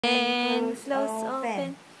Close,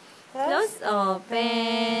 open. Close,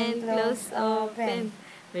 open. Close, open.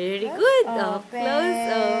 Very good. Oh, close,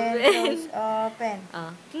 open. Close, open. Oh,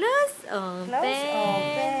 close, open.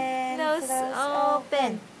 Close,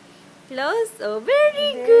 open. Close, oh,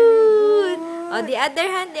 very good. Oh, the other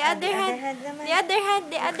hand, the other hand. The other hand,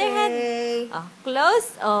 the other hand. Oh,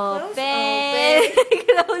 close, open.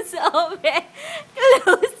 Close, open.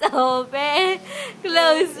 Close, open.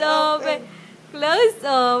 Close, open. Close,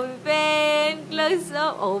 open. Close,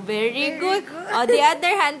 open. Oh, very good. Oh, the other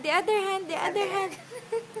hand, the other hand, the other hand.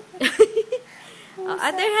 Oh,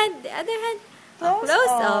 other hand, the other hand. Oh,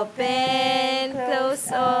 close, open. Close,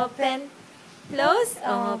 open. Close,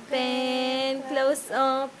 open. Close,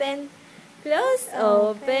 open. Close,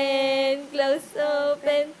 open. Close,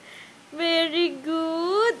 open. Very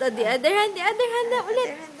good. Oh, the other hand na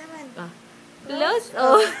ulit. Oh, close,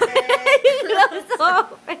 open. Close,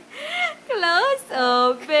 open. Close,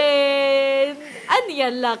 open. Ano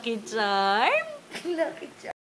yan, Lucky Charm? Lucky Charm.